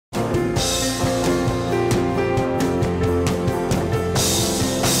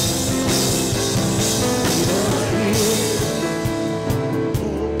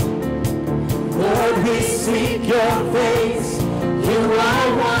your face. You are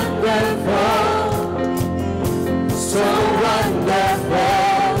wonderful, so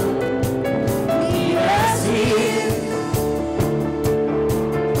wonderful. Meet us here.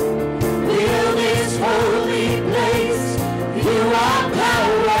 Fill this holy place. You are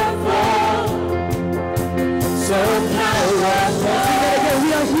powerful, so powerful. We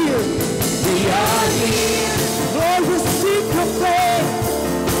are here. We are here. Lord, we seek your face.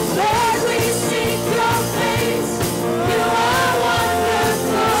 Lord, we seek your face. You are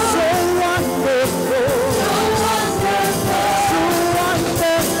wonderful,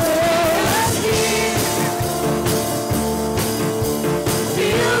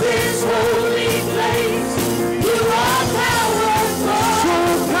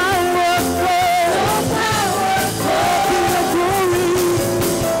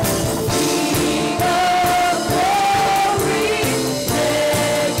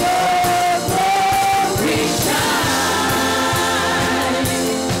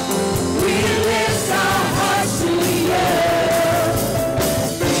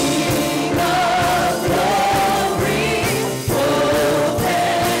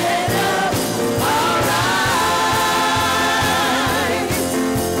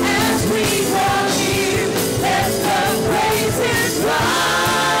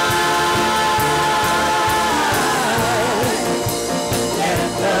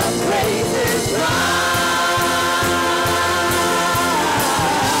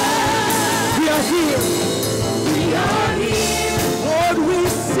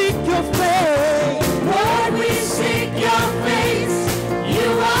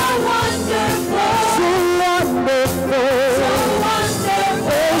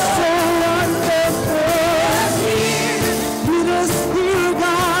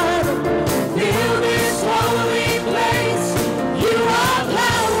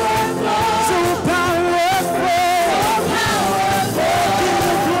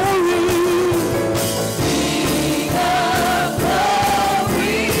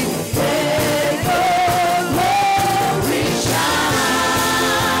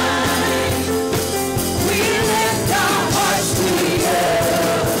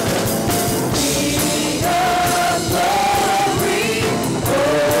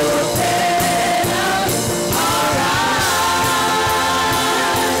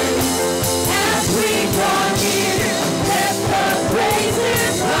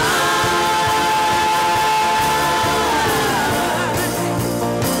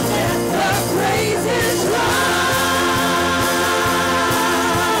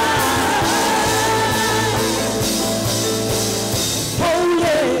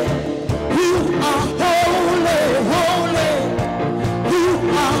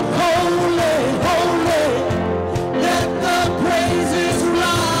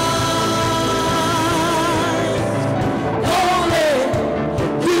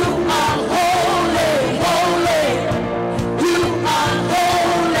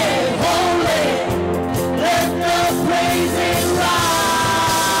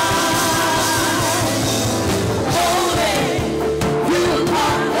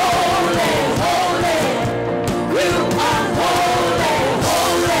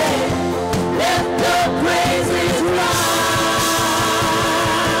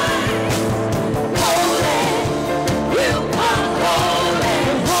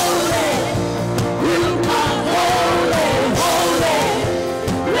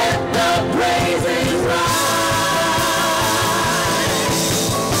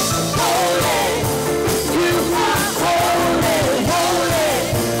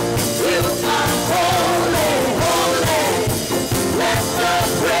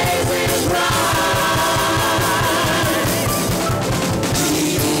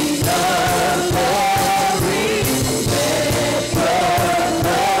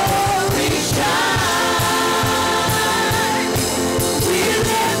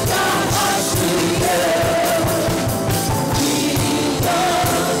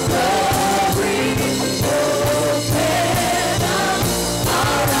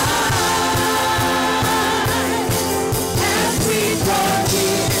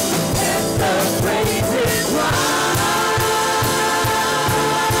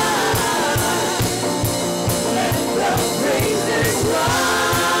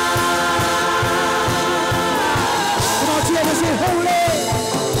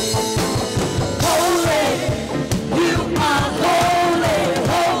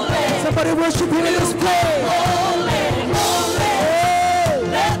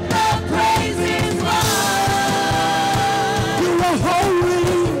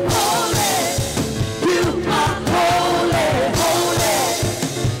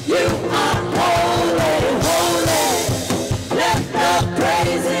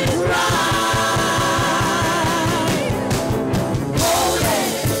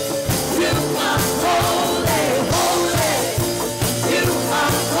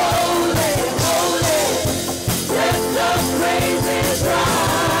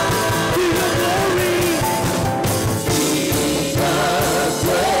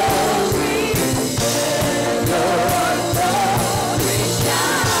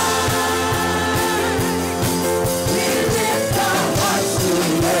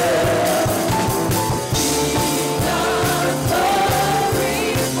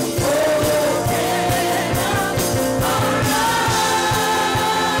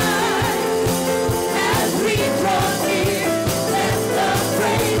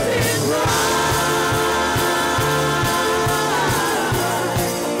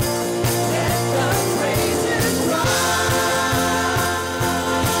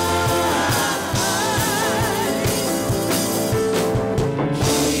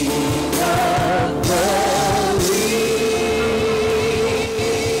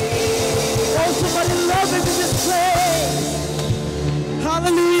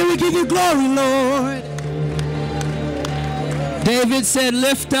 David said,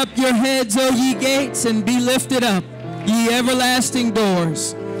 lift up your heads, O ye gates, and be lifted up, ye everlasting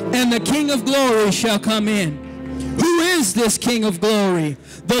doors, and the King of glory shall come in. Who is this King of glory?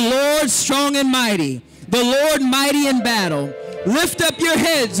 The Lord strong and mighty, the Lord mighty in battle. Lift up your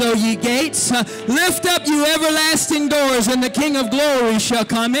heads, O ye gates. Lift up, you everlasting doors, and the King of glory shall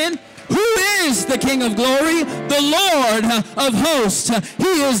come in. Who is the King of glory? The Lord of hosts.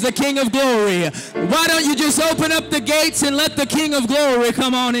 He is the King of glory. Why don't you just open up the gates and let the King of glory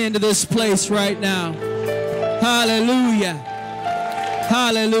come on into this place right now? Hallelujah.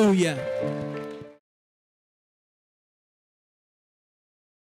 Hallelujah.